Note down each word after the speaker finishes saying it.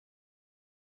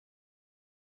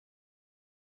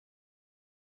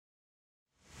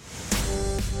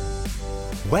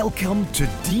Welcome to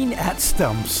Dean at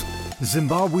Stumps,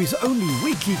 Zimbabwe's only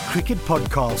weekly cricket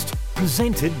podcast,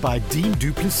 presented by Dean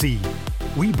du Plessis.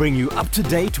 We bring you up to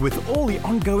date with all the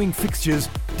ongoing fixtures,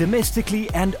 domestically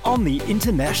and on the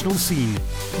international scene.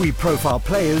 We profile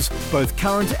players, both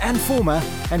current and former,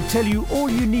 and tell you all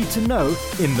you need to know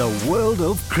in the world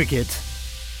of cricket.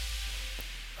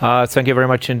 Thank you very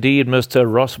much indeed, Mr.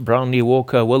 Ross Brownlee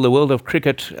Walker. Well, the world of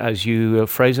cricket, as you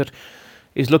phrase it,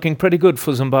 is looking pretty good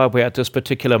for Zimbabwe at this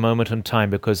particular moment in time,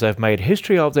 because they've made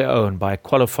history of their own by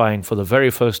qualifying for the very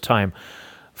first time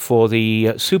for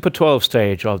the Super 12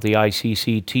 stage of the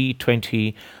ICC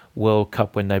T20 World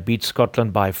Cup when they beat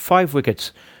Scotland by 5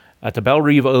 wickets at the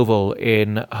Bellerive Oval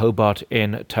in Hobart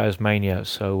in Tasmania.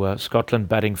 So Scotland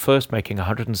batting first, making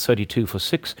 132 for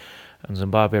 6, and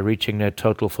Zimbabwe reaching their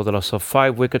total for the loss of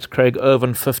 5 wickets. Craig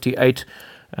Ervine 58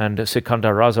 and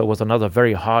Sikandar Raza with another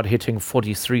very hard-hitting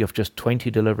 43 of just 20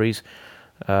 deliveries,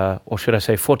 or should I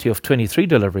say 40 of 23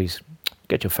 deliveries.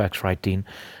 Get your facts right, Dean.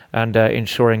 And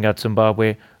ensuring that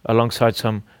Zimbabwe, alongside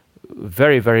some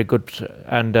very, very good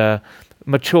and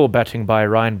mature batting by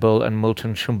Ryan Bill and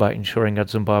Milton Shumba, ensuring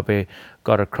that Zimbabwe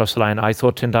got across the line. I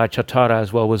thought Tendai Chatara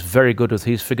as well was very good with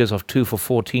his figures of 2 for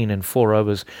 14 in 4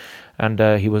 overs.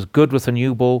 And he was good with the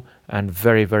new ball and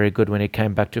very, very good when he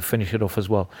came back to finish it off as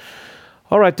well.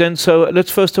 All right then, so let's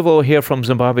first of all hear from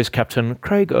Zimbabwe's captain,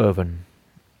 Craig Ervine.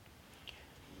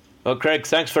 Well, Craig,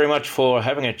 thanks very much for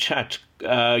having a chat.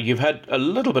 You've had a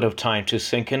little bit of time to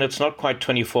sink in. It's not quite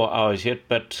 24 hours yet,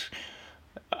 but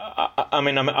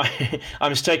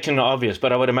I'm stating the obvious,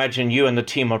 but I would imagine you and the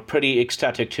team are pretty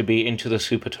ecstatic to be into the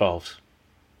Super 12s.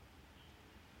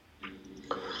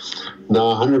 No,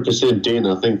 100%, Dean.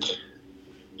 I think,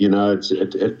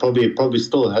 it probably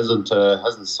still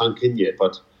hasn't sunk in yet,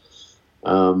 but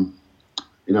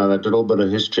that little bit of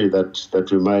history that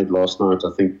we made last night,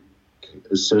 I think,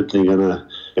 is certainly gonna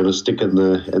stick in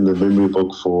the memory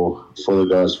book for the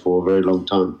guys for a very long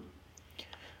time.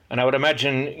 And I would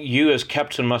imagine you as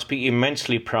captain must be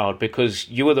immensely proud, because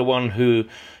you were the one who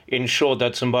ensured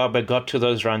that Zimbabwe got to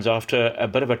those runs after a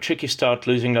bit of a tricky start,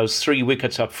 losing those 3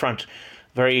 wickets up front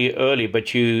very early,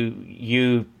 but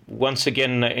you once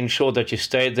again ensured that you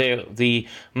stayed there. The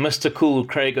Mr. Cool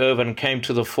Craig Ervine came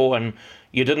to the fore, and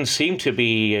you didn't seem to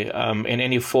be in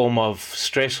any form of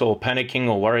stress or panicking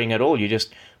or worrying at all. You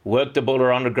just worked the ball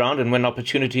around the ground, and when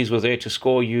opportunities were there to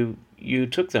score, you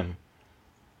took them.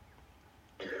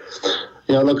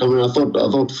 Yeah, look, I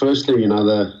thought firstly,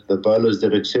 the bowlers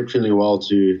did exceptionally well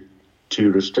to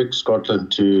restrict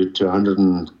Scotland to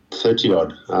 130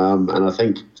 odd, and I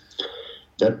think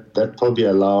that probably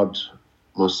allowed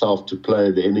myself to play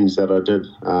the innings that I did,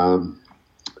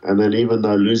 and then even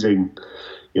though losing,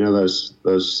 those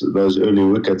early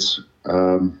wickets,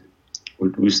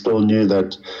 we still knew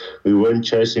that we weren't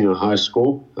chasing a high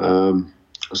score,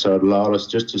 so it allowed us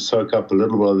just to soak up a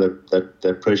little bit of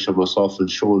that pressure, myself and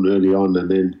Sean, early on,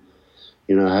 and then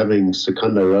having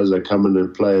Sikandar Raza come in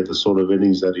and play the sort of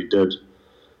innings that he did,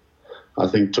 I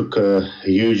think took a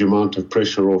huge amount of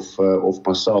pressure off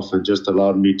myself and just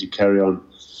allowed me to carry on,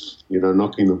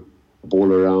 knocking the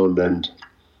ball around and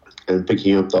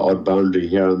picking up the odd boundary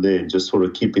here and there, and just sort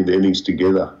of keeping the innings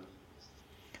together.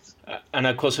 And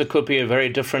of course, it could be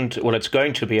it's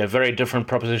going to be a very different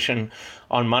proposition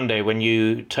on Monday when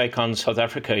you take on South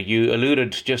Africa. You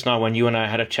alluded just now when you and I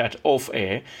had a chat off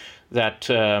air that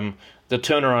the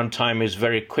turnaround time is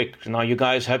very quick. Now, you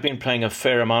guys have been playing a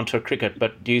fair amount of cricket,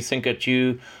 but do you think that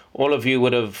all of you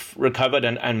would have recovered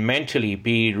and mentally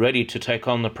be ready to take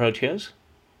on the Proteas?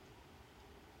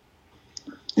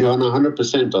 Yeah, no,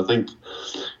 100%. I think,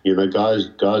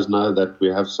 guys know that we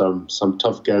have some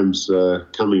tough games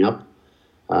coming up,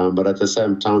 but at the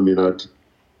same time,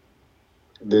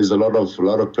 there's a lot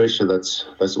of pressure that's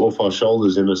off our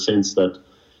shoulders, in a sense that,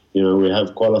 we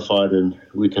have qualified and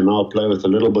we can now play with a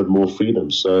little bit more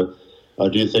freedom. So I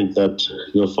do think that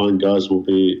you'll find guys will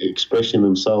be expressing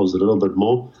themselves a little bit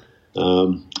more,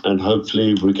 and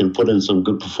hopefully we can put in some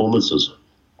good performances.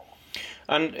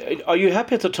 And are you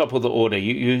happy at the top of the order?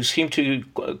 You seem to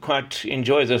quite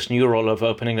enjoy this new role of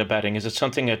opening the batting. Is it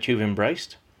something that you've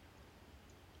embraced?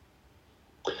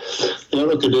 Yeah,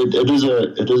 look, it is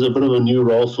a bit of a new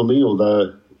role for me,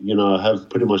 although, I have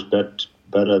pretty much batted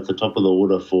at the top of the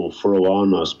order for a while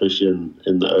now, especially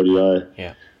in the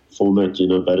ODI format.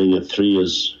 Batting at 3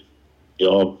 is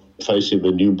you're facing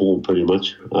the new ball pretty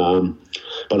much.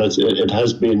 But it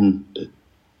has been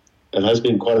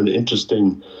quite an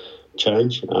interesting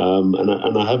change,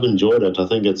 and I have enjoyed it. I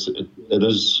think it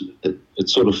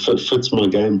sort of fits my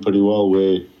game pretty well,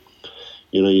 where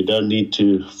you don't need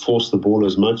to force the ball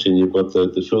as much, and you've got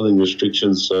the fielding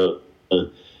restrictions, so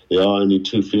there are only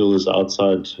 2 fielders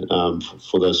outside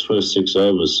for those first 6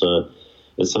 overs. So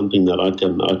it's something that I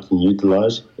can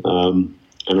utilise, and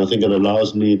I think it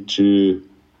allows me to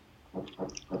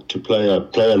play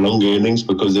a longer innings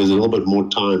because there's a little bit more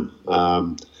time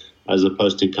as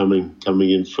opposed to coming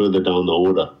in further down the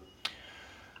order.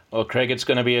 Well, Craig, it's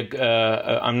going to be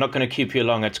I'm not going to keep you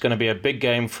long. It's going to be a big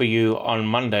game for you on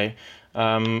Monday.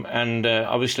 And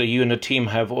obviously you and the team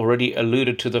have already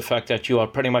alluded to the fact that you are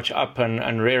pretty much up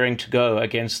and raring to go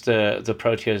against the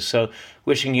Proteas. So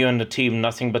wishing you and the team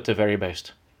nothing but the very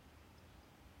best.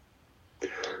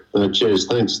 Cheers.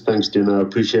 Thanks, Dino. I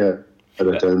appreciate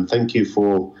it. And thank you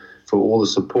for all the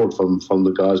support from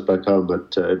the guys back home.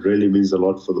 It really means a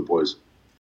lot for the boys.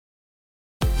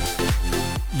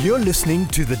 You're listening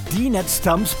to the Dean at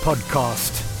Stumps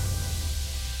podcast.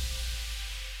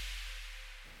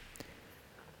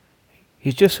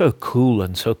 He's just so cool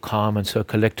and so calm and so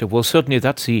collective. Well, certainly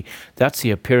that's the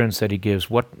appearance that he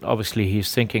gives. What obviously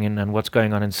he's thinking and what's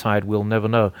going on inside, we'll never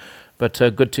know. But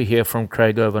good to hear from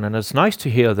Craig Ervin. And it's nice to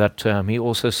hear that he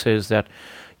also says that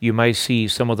you may see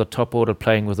some of the top order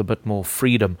playing with a bit more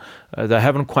freedom. They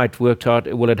haven't quite worked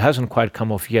out. Well, it hasn't quite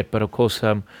come off yet. But of course,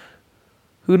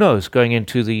 who knows? Going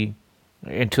into the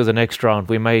next round,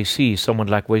 we may see someone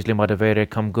like Wesley Madavere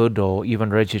come good, or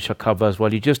even Reggie Chakaba as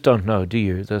well. You just don't know, do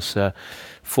you? This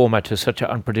format is such an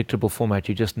unpredictable format.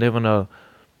 You just never know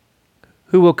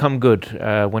who will come good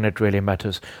when it really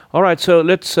matters. All right, so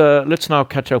let's now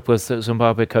catch up with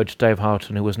Zimbabwe coach Dave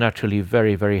Houghton, who was naturally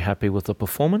very, very happy with the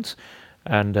performance,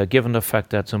 and given the fact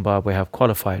that Zimbabwe have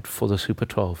qualified for the Super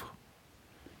 12.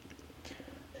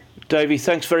 Davey,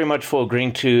 thanks very much for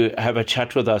agreeing to have a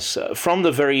chat with us. From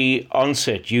the very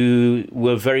onset, you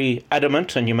were very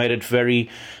adamant and you made it very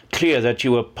clear that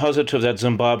you were positive that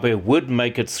Zimbabwe would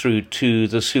make it through to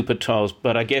the Super 12s.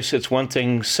 But I guess it's one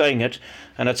thing saying it,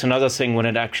 and it's another thing when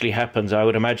it actually happens. I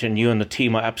would imagine you and the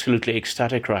team are absolutely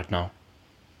ecstatic right now.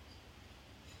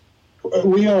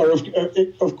 We are.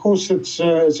 Of course, it's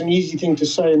an easy thing to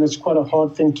say, and it's quite a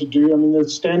hard thing to do. I mean, the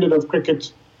standard of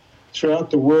cricket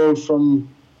throughout the world, from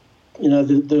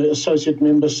the associate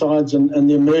member sides and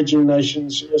the emerging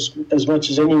nations, as much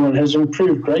as anyone, has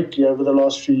improved greatly over the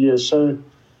last few years. So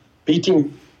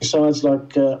beating sides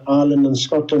like Ireland and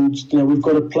Scotland, we've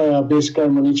got to play our best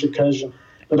game on each occasion.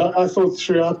 But I thought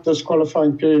throughout this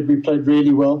qualifying period we played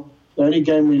really well. The only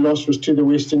game we lost was to the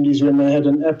West Indies when they had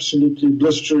an absolutely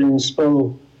blistering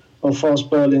spell of fast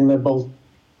bowling. They bowled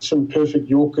some perfect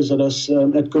Yorkers at us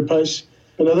at good pace.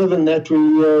 But other than that,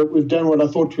 we've done what I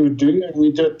thought we would do, and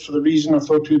we did it for the reason I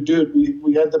thought we would do it.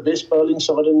 We had the best bowling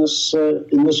side in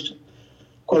this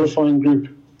qualifying group.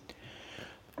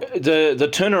 The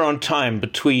turnaround time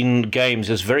between games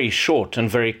is very short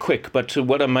and very quick, but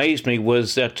what amazed me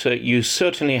was that you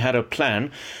certainly had a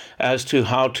plan as to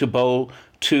how to bowl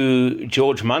to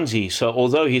George Munsey. So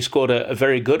although he scored a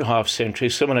very good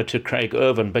half-century, similar to Craig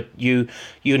Ervin, but you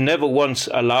never once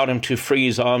allowed him to free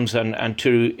his arms and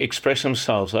to express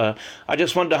himself. I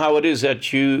just wonder how it is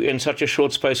that you, in such a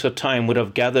short space of time, would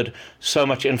have gathered so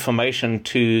much information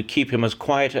to keep him as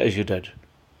quiet as you did.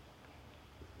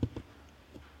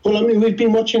 Well, I mean, we've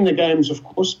been watching the games, of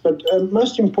course, but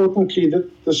most importantly,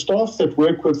 the staff that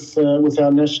work with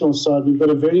our national side, we've got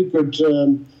a very good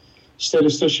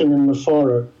statistician in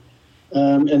Mafaro,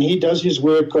 and he does his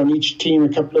work on each team a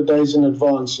couple of days in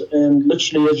advance. And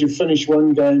literally, as you finish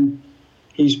one game,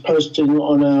 he's posting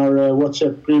on our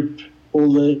WhatsApp group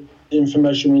all the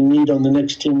information we need on the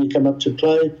next team we come up to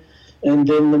play. And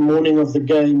then the morning of the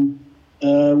game,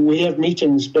 we have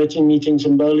meetings, batting meetings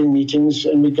and bowling meetings,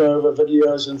 and we go over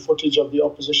videos and footage of the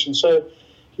opposition. So,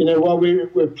 while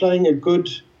we're playing a good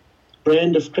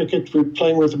brand of cricket, we're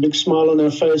playing with a big smile on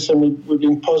our face, and we're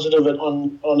being positive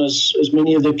on as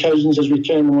many of the occasions as we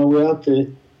can while we're out there.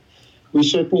 We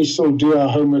certainly still do our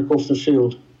homework off the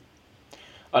field.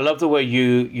 I love the way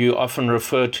you often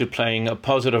refer to playing a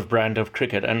positive brand of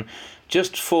cricket. And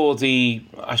just for the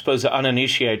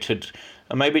uninitiated,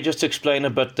 maybe just explain a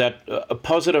bit that a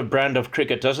positive brand of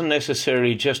cricket doesn't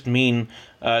necessarily just mean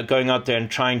going out there and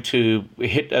trying to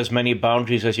hit as many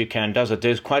boundaries as you can, does it?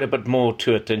 There's quite a bit more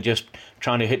to it than just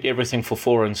trying to hit everything for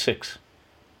 4 and 6.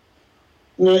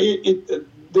 No,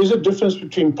 there's a difference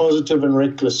between positive and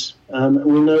reckless.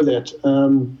 We know that.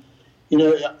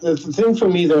 The thing for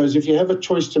me, though, is if you have a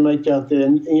choice to make out there,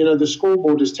 and, the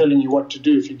scoreboard is telling you what to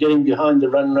do. If you're getting behind the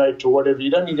run rate or whatever,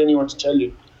 you don't need anyone to tell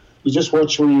you. You just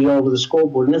watch where you are with the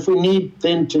scoreboard. And if we need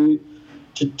then to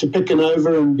pick an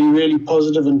over and be really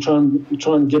positive and try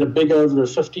and get a big over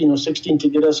of 15 or 16 to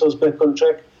get ourselves back on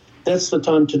track, that's the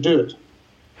time to do it.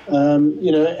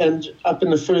 And up in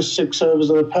the first 6 overs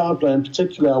of the power play in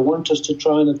particular, I want us to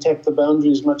try and attack the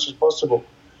boundary as much as possible.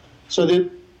 So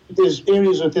there's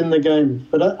areas within the game.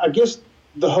 But I guess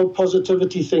the whole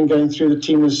positivity thing going through the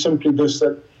team is simply this,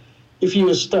 that if you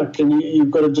are stuck and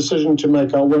you've got a decision to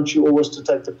make, I want you always to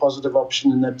take the positive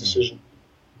option in that decision.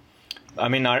 I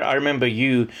mean, I remember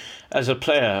you as a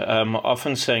player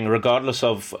often saying, regardless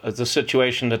of the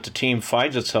situation that the team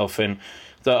finds itself in,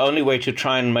 the only way to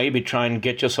try and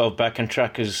get yourself back on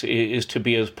track is to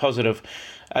be as positive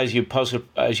as you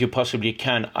possibly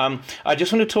can. I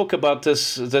just want to talk about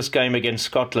this game against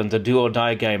Scotland, the do or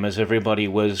die game, as everybody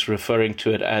was referring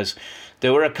to it as.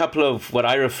 There were a couple of what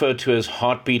I refer to as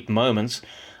heartbeat moments.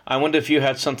 I wonder if you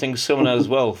had something similar as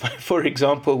well. For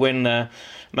example, when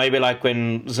maybe like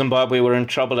when Zimbabwe were in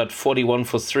trouble at 41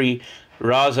 for 3,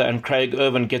 Raza and Craig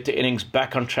Irvin get the innings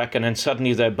back on track, and then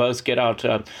suddenly they both get out.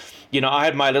 I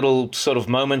had my little sort of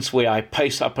moments where I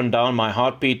pace up and down, my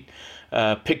heartbeat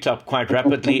picked up quite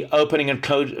rapidly, opening and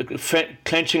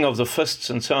clenching of the fists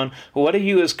and so on. What do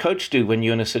you as coach do when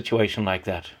you're in a situation like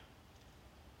that?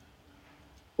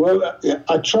 Well,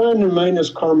 I try and remain as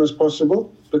calm as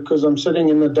possible because I'm sitting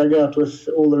in the dugout with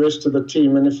all the rest of the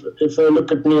team. And if they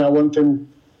look at me, I want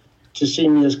them to see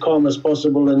me as calm as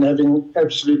possible and having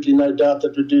absolutely no doubt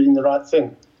that we're doing the right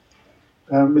thing.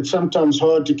 It's sometimes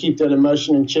hard to keep that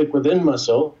emotion in check within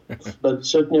myself, but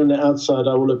certainly on the outside,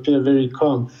 I will appear very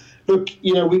calm. Look,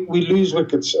 we lose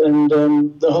wickets, and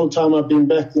the whole time I've been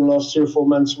back in the last 3 or 4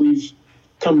 months, we've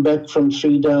come back from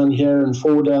 3 down here and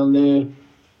 4 down there,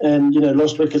 and,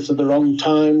 lost wickets at the wrong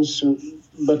times,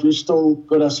 but we still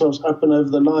got ourselves up and over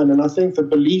the line. And I think the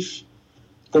belief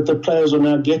that the players are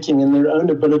now getting in their own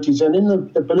abilities and in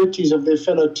the abilities of their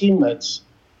fellow teammates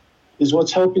is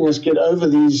what's helping us get over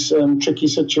these tricky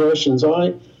situations.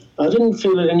 I didn't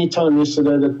feel at any time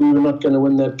yesterday that we were not going to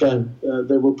win that game.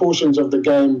 There were portions of the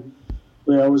game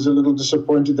where I was a little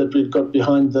disappointed that we'd got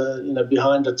behind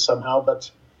it somehow, but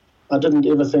I didn't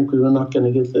ever think we were not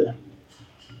going to get there.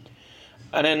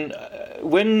 And then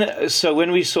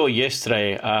when we saw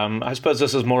yesterday, I suppose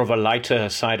this is more of a lighter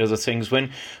side of the things,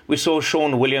 when we saw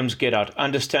Sean Williams get out,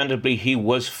 understandably he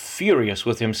was furious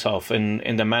with himself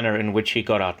in the manner in which he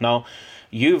got out. Now,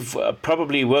 you've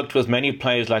probably worked with many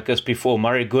players like this before.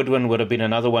 Murray Goodwin would have been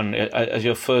another one as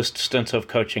your first stint of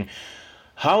coaching.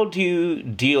 How do you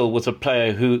deal with a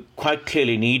player who quite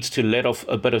clearly needs to let off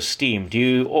a bit of steam? Do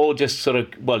you all just sort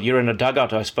of, you're in a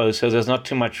dugout, I suppose, so there's not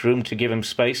too much room to give him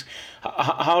space.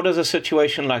 How does a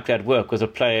situation like that work with a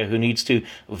player who needs to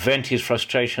vent his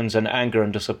frustrations and anger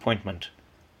and disappointment?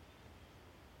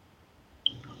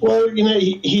 Well,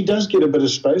 he does get a bit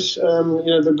of space.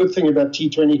 The good thing about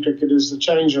T20 cricket is the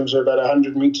change rooms are about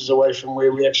 100 metres away from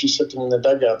where we're actually sitting in the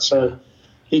dugout. So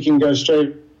he can go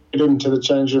straight into the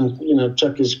change room,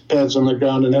 chuck his pads on the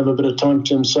ground and have a bit of time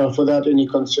to himself without any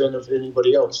concern of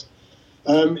anybody else.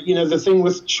 The thing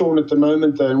with Sean at the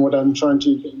moment, though, and what I'm trying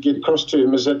to get across to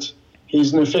him is that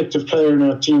he's an effective player in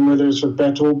our team, whether it's with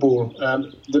bat or ball.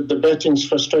 The batting's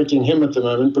frustrating him at the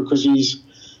moment because he's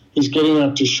getting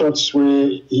out to shots where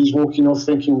he's walking off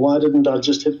thinking, why didn't I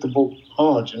just hit the ball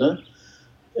hard,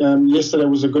 Yesterday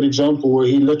was a good example where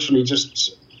he literally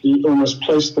he almost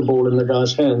placed the ball in the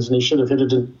guy's hands and he should have hit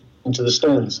it into the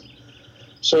stands.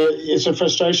 So it's a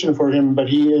frustration for him, but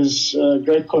he is a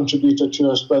great contributor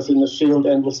to us both in the field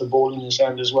and with the ball in his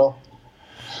hand as well.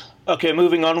 Okay,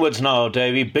 moving onwards now,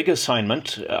 Davey, big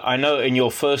assignment. I know in your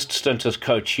first stint as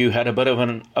coach, you had a bit of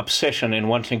an obsession in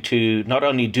wanting to not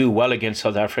only do well against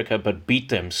South Africa, but beat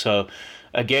them. So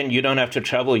again, you don't have to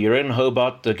travel. You're in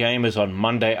Hobart. The game is on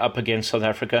Monday up against South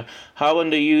Africa. How are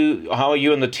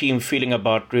you and the team feeling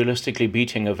about realistically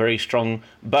beating a very strong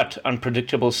but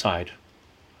unpredictable side?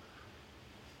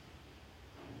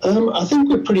 I think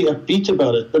we're pretty upbeat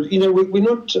about it, but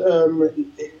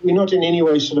we're not in any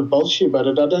way sort of bolshy about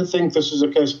it. I don't think this is a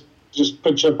case of just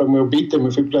pitch up and we'll beat them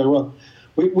if we play well.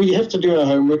 We have to do our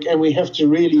homework and we have to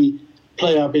really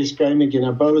play our best game again.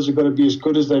 Our bowlers have got to be as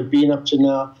good as they've been up to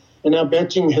now, and our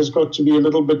batting has got to be a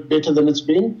little bit better than it's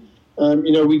been.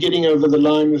 We're getting over the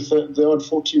line with the odd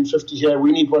 40 and 50 here.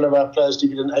 We need one of our players to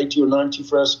get an 80 or 90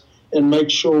 for us and make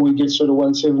sure we get sort of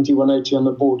 170, 180 on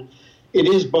the board. It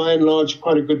is, by and large,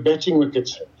 quite a good batting wicket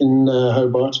in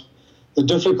Hobart. The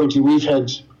difficulty we've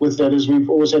had with that is we've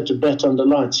always had to bat under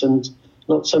lights, and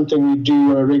not something we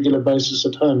do on a regular basis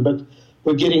at home. But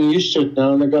we're getting used to it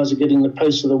now, and the guys are getting the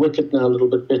pace of the wicket now a little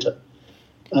bit better.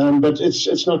 But it's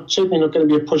certainly not going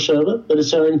to be a pushover, but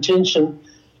it's our intention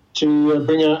to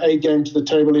bring our A game to the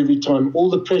table every time. All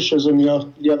the pressure's on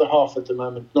the other half at the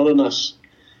moment, not on us.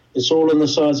 It's all on the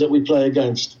sides that we play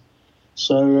against.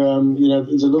 So,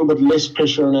 there's a little bit less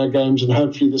pressure on our games, and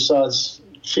hopefully the sides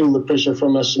feel the pressure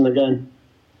from us in the game.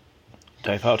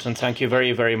 Dave Houghton, thank you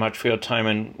very, very much for your time,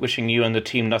 and wishing you and the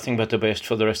team nothing but the best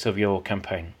for the rest of your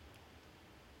campaign.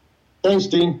 Thanks,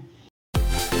 Dean.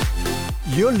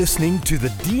 You're listening to the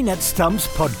Dean at Stumps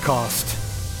podcast.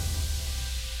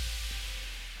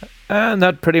 And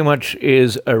that pretty much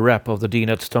is a wrap of the Dean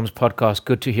at Stumps podcast.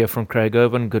 Good to hear from Craig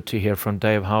Ervine. Good to hear from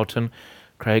Dave Houghton.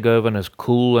 Craig Ervine as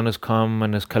cool and as calm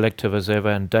and as collective as ever.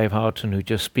 And Dave Houghton, who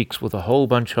just speaks with a whole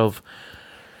bunch of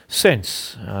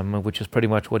sense, which is pretty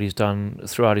much what he's done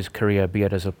throughout his career, be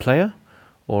it as a player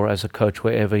or as a coach,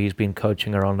 wherever he's been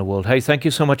coaching around the world. Hey, thank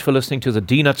you so much for listening to the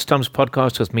Dean at Stumps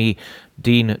podcast with me,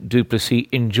 Dean du Plessis.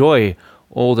 Enjoy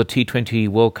all the T20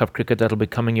 World Cup cricket that'll be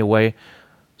coming your way.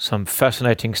 Some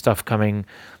fascinating stuff coming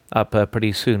up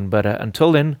pretty soon. But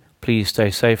until then, please stay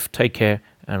safe, take care,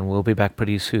 and we'll be back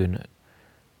pretty soon.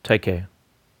 Take care.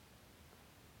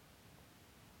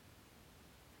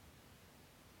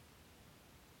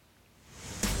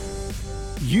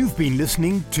 You've been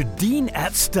listening to Dean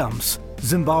at Stumps,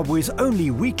 Zimbabwe's only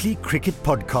weekly cricket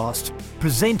podcast,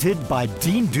 presented by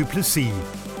Dean du Plessis.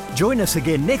 Join us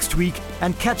again next week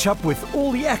and catch up with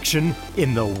all the action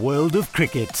in the world of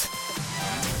cricket.